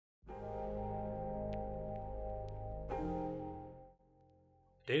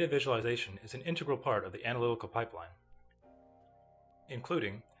Data visualization is an integral part of the analytical pipeline,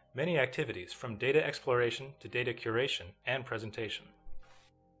 including many activities from data exploration to data curation and presentation.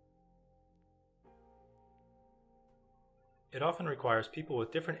 It often requires people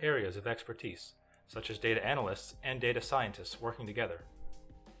with different areas of expertise, such as data analysts and data scientists working together.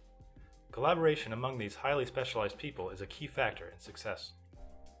 Collaboration among these highly specialized people is a key factor in success,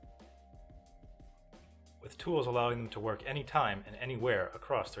 with tools allowing them to work anytime and anywhere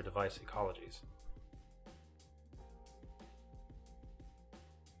across their device ecologies.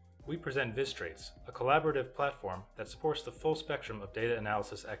 We present Vistrates, a collaborative platform that supports the full spectrum of data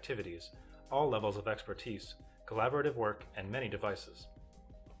analysis activities, all levels of expertise, collaborative work, and many devices.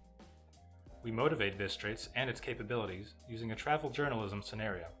 We motivate Vistrates and its capabilities using a travel journalism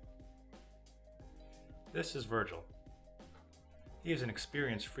scenario. This is Virgil. He is an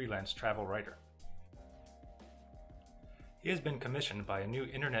experienced freelance travel writer. He has been commissioned by a new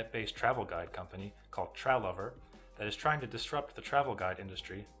internet-based travel guide company called Tralover that is trying to disrupt the travel guide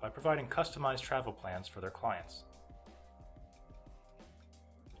industry by providing customized travel plans for their clients.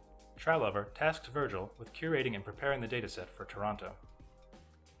 Tralover tasked Virgil with curating and preparing the dataset for Toronto.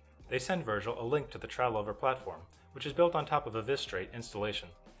 They send Virgil a link to the Tralover platform, which is built on top of a Vistrate installation,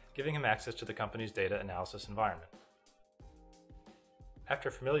 giving him access to the company's data analysis environment.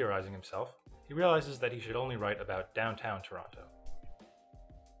 After familiarizing himself, he realizes that he should only write about downtown Toronto.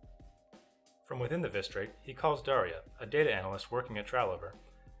 From within the Vistrate, he calls Daria, a data analyst working at Tralover,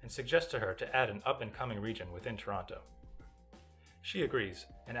 and suggests to her to add an up-and-coming region within Toronto. She agrees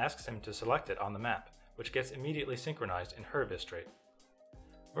and asks him to select it on the map, which gets immediately synchronized in her Vistrate.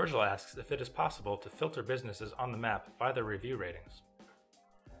 Virgil asks if it is possible to filter businesses on the map by their review ratings.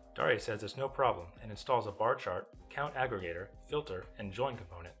 Daria says it's no problem and installs a bar chart, count aggregator, filter, and join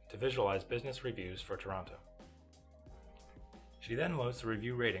component to visualize business reviews for Toronto. She then loads the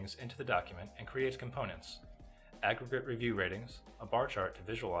review ratings into the document and creates components: aggregate review ratings, a bar chart to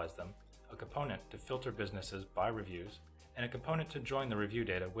visualize them, a component to filter businesses by reviews, and a component to join the review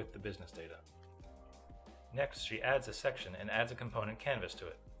data with the business data. Next, she adds a section and adds a component canvas to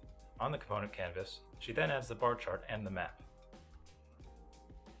it. On the component canvas, she then adds the bar chart and the map.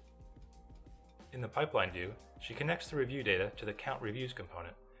 In the pipeline view, she connects the review data to the count reviews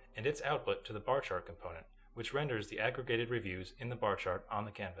component and its output to the bar chart component, which renders the aggregated reviews in the bar chart on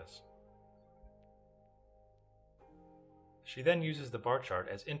the canvas. She then uses the bar chart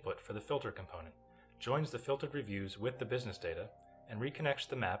as input for the filter component, joins the filtered reviews with the business data, and reconnects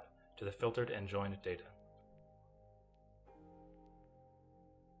the map to the filtered and joined data.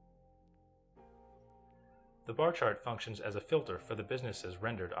 The bar chart functions as a filter for the businesses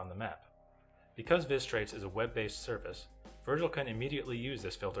rendered on the map. Because Vistrates is a web-based service, Virgil can immediately use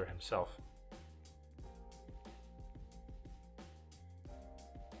this filter himself.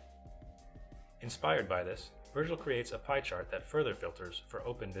 Inspired by this, Virgil creates a pie chart that further filters for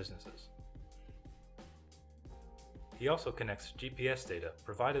open businesses. He also connects GPS data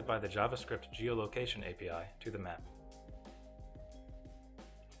provided by the JavaScript geolocation API to the map.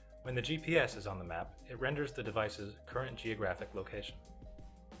 When the GPS is on the map, it renders the device's current geographic location.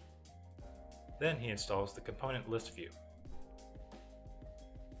 Then he installs the component list view,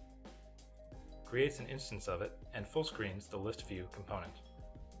 creates an instance of it, and full screens the list view component.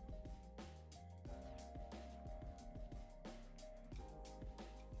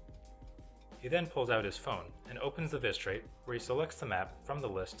 He then pulls out his phone and opens the Vistrate, where he selects the map from the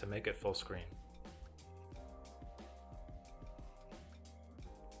list to make it full screen.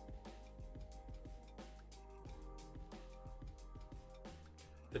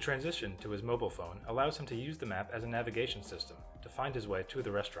 The transition to his mobile phone allows him to use the map as a navigation system to find his way to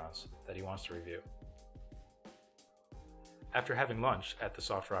the restaurants that he wants to review. After having lunch at the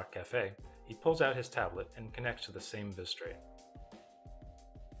Soft Rock Cafe, he pulls out his tablet and connects to the same Vistrate.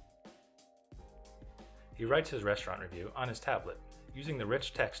 He writes his restaurant review on his tablet using the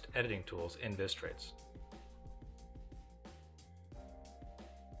rich text editing tools in Vistrates.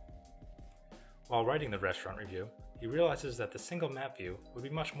 While writing the restaurant review, he realizes that the single map view would be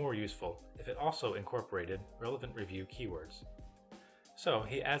much more useful if it also incorporated relevant review keywords. So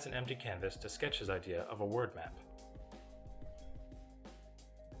he adds an empty canvas to sketch his idea of a word map.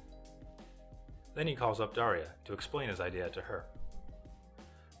 Then he calls up Daria to explain his idea to her.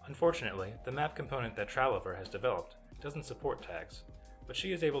 Unfortunately, the map component that Tralover has developed doesn't support tags, but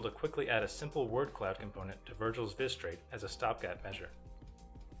she is able to quickly add a simple word cloud component to Virgil's Vistrate as a stopgap measure.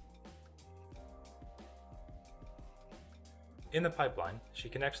 In the pipeline, she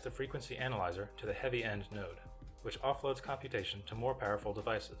connects the frequency analyzer to the heavy end node, which offloads computation to more powerful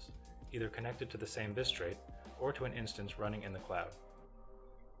devices, either connected to the same Vistrate or to an instance running in the cloud.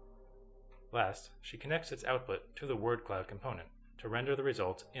 Last, she connects its output to the word cloud component to render the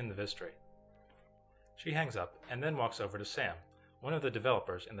results in the Vistrate. She hangs up and then walks over to Sam, one of the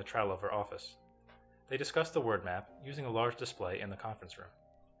developers in the TrialOver office. They discuss the word map using a large display in the conference room.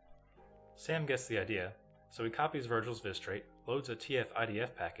 Sam gets the idea, so he copies Virgil's Vistrate, loads a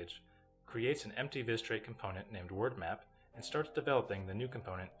TF-IDF package, creates an empty Vistrate component named WordMap, and starts developing the new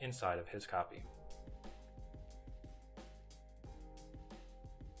component inside of his copy.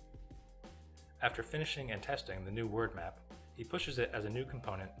 After finishing and testing the new word map, he pushes it as a new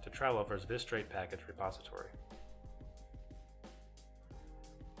component to TrialOver's Vistrate package repository.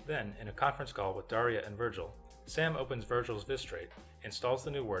 Then, in a conference call with Daria and Virgil, Sam opens Virgil's Vistrate, installs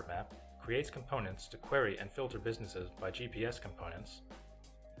the new word map, creates components to query and filter businesses by GPS components,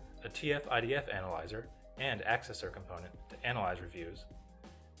 a TF-IDF analyzer and accessor component to analyze reviews,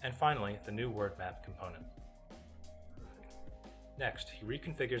 and finally the new word map component. Next, he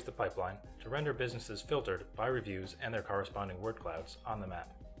reconfigures the pipeline to render businesses filtered by reviews and their corresponding word clouds on the map.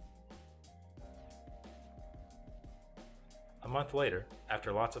 A month later,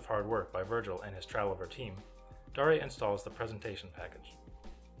 after lots of hard work by Virgil and his TrialOver team, Daria installs the presentation package.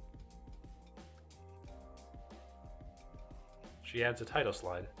 She adds a title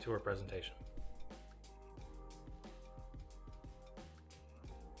slide to her presentation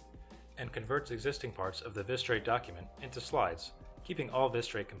and converts existing parts of the Vistrate document into slides, keeping all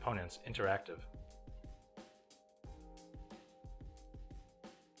Vistrate components interactive.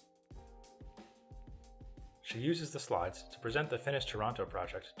 She uses the slides to present the finished Toronto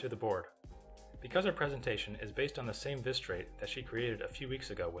project to the board. Because her presentation is based on the same Vistrate that she created a few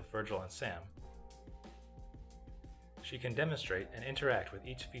weeks ago with Virgil and Sam, she can demonstrate and interact with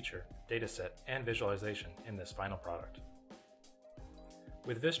each feature, dataset, and visualization in this final product.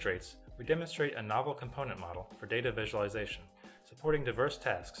 With Vistrates, we demonstrate a novel component model for data visualization, supporting diverse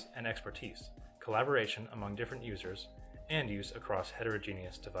tasks and expertise, collaboration among different users, and use across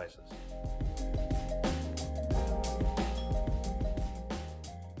heterogeneous devices.